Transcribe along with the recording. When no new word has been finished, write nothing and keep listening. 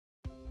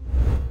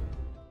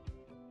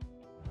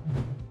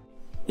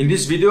In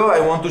this video,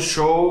 I want to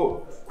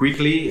show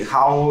quickly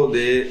how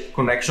the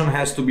connection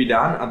has to be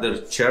done at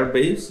the chair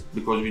base,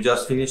 because we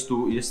just finished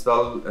to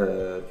install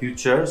a few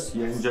chairs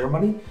here in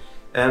Germany,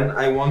 and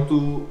I want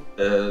to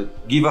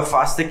give a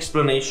fast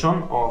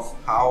explanation of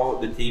how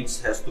the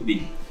things has to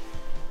be.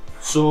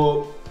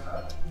 So,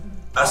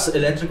 as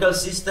electrical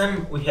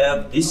system, we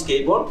have this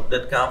cable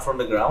that comes from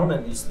the ground,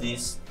 and this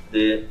is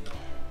the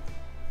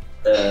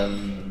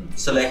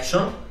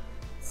selection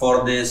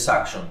for the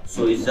suction.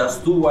 So it's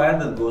just two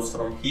wires that goes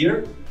from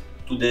here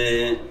to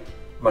the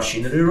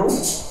machinery room,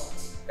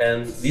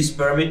 and this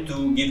permit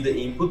to give the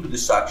input to the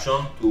suction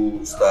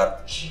to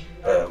start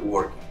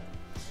working.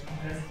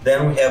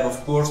 Then we have,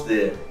 of course,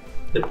 the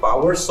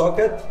power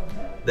socket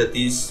that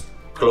is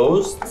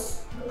closed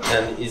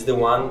and is the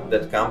one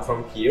that comes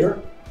from here.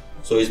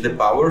 So it's the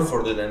power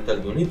for the dental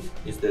unit,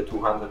 is the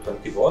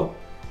 220 volt.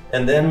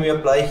 And then we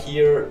apply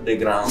here the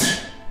ground.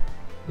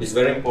 It's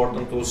very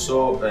important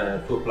also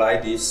to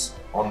apply this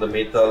on the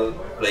metal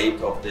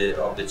plate of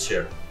the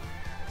chair.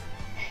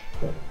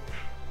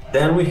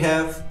 Then we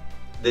have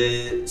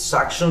the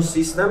suction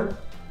system,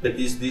 that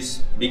is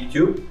this big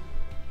tube.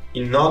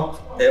 In not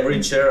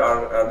every chair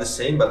are the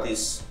same, but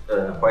it's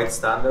quite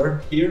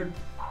standard here.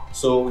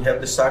 So we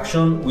have the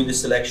suction with the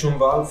selection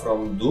valve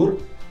from Dur.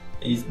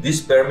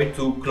 This permits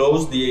to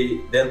close the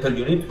dental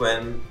unit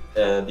when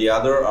the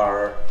other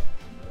are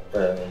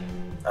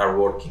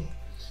working.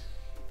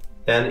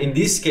 And in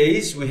this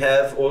case, we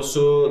have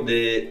also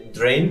the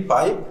drain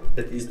pipe,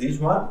 that is this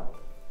one.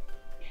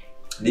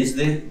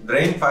 The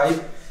drain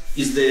pipe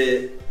is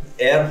the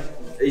air,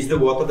 is the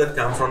water that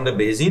comes from the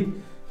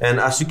basin. And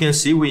as you can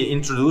see, we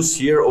introduce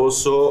here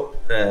also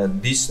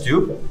this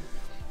tube.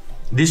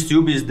 This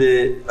tube is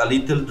a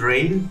little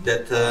drain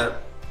that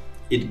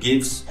it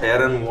gives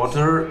air and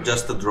water,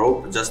 just a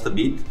drop, just a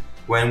bit,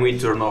 when we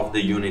turn off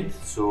the unit.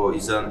 So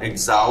it's an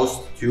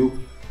exhaust tube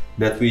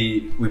that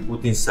we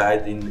put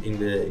inside in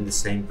the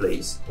same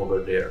place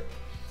over there.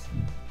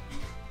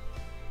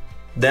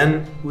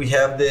 Then we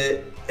have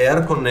the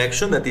air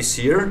connection that is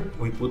here.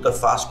 We put a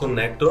fast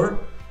connector,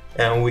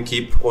 and we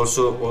keep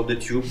also all the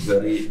tube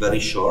very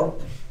short,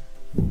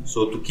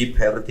 so to keep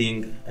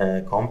everything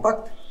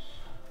compact.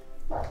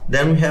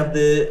 Then we have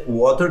the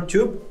water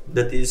tube,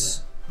 that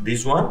is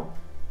this one,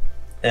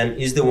 and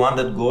is the one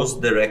that goes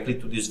directly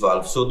to this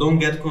valve. So don't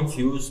get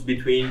confused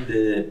between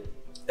the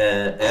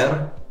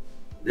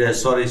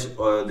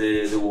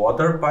the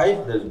water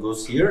pipe that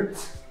goes here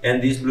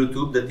and this blue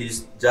tube that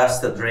is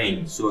just a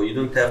drain. So you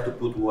don't have to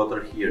put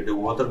water here. The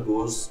water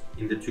goes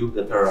in the tube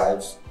that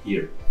arrives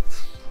here.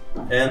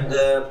 And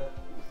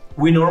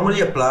we normally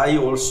apply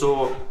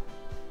also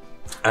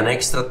an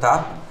extra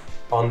tap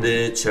on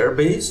the chair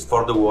base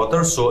for the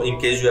water. So in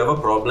case you have a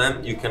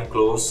problem, you can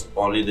close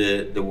only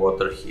the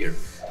water here.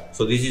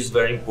 So this is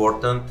very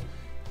important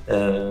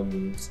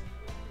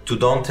to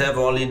don't have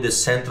only the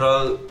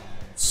central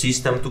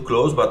system to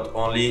close, but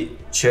only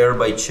chair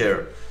by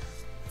chair.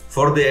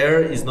 For the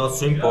air is not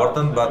so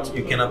important, but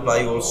you can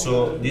apply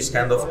also this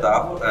kind of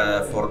tap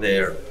for the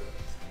air.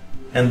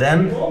 And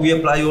then we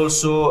apply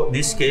also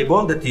this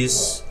cable that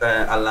is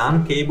a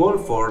LAN cable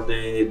for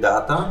the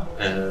data,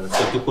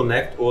 so to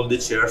connect all the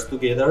chairs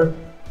together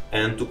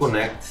and to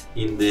connect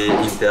in the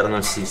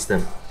internal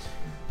system.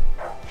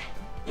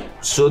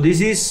 So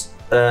this is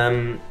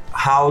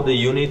how the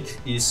unit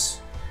is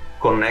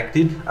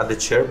connected at the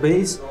chair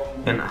base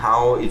and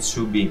how it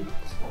should be.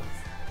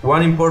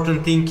 One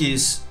important thing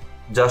is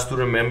just to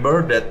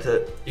remember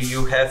that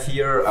you have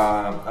here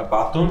a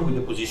button with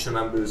the position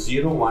number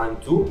 0, 1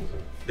 and 2.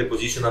 The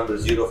position number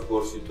 0, of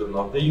course, you turn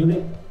off the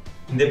unit.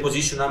 In the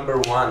position number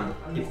 1,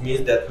 it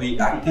means that we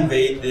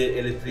activate the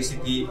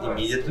electricity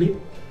immediately.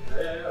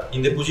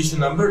 In the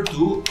position number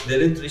 2, the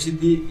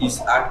electricity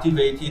is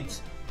activated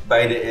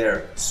by the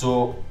air.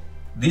 So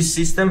this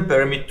system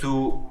permits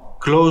to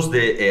close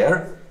the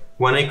air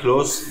when I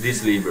close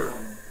this lever.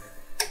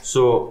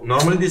 So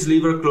normally this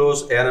lever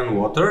closes air and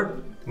water,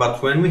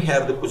 but when we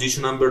have the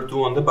position number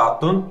 2 on the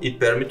button, it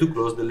permits to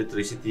close the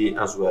electricity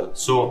as well.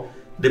 So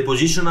the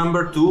position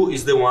number 2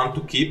 is the one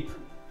to keep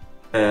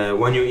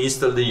when you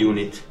install the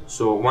unit.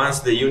 So once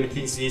the unit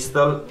is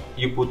installed,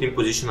 you put in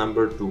position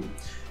number 2.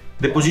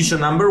 The position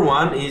number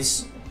 1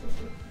 is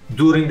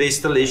during the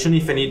installation,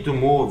 if I need to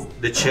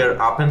move the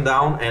chair up and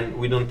down and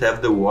we don't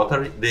have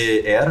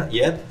the air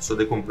yet, so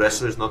the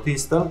compressor is not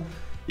installed,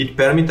 it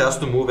permits us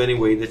to move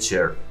anyway the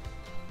chair.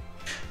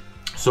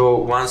 So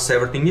once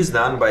everything is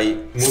done, by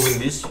moving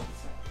this,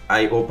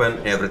 I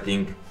open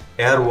everything,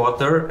 air,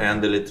 water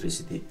and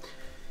electricity.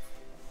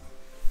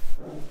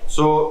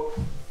 So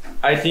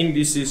I think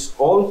this is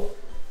all.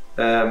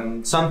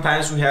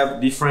 Sometimes we have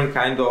different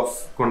kind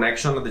of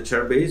connection at the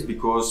chair base,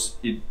 because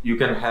you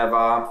can have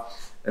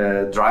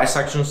a dry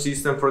suction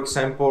system, for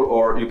example,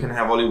 or you can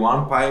have only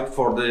one pipe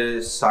for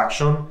the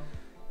suction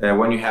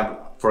when you have,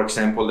 for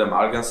example, the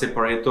amalgam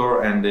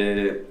separator and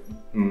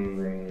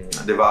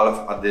the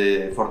valve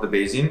for the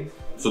basin.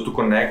 So to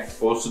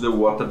connect also the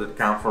water that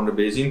comes from the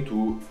basin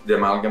to the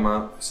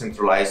amalgam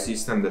centralized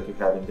system that you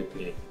have in the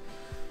clinic.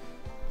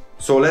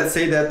 So let's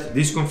say that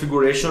this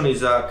configuration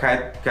is a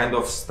kind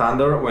of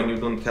standard when you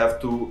don't have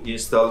to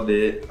install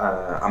the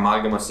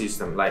amalgama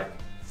system. Like,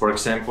 for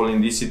example,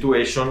 in this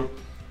situation,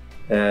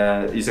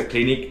 is a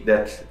clinic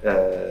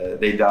that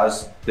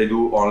they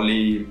do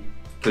only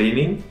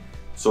cleaning,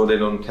 so they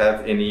don't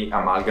have any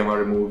amalgama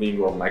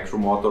removing or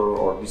micromotor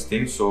or these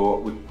things. So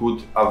we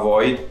could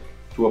avoid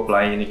to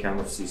apply any kind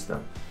of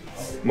system.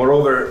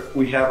 Moreover,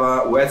 we have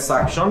a wet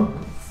suction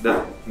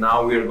that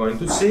now we are going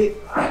to see,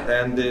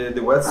 and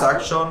the wet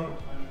suction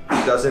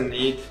doesn't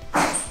need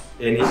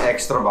any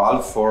extra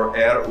valve for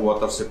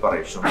air-water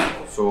separation.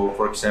 So,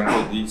 for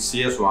example, the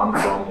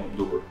CS1 from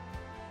Dur.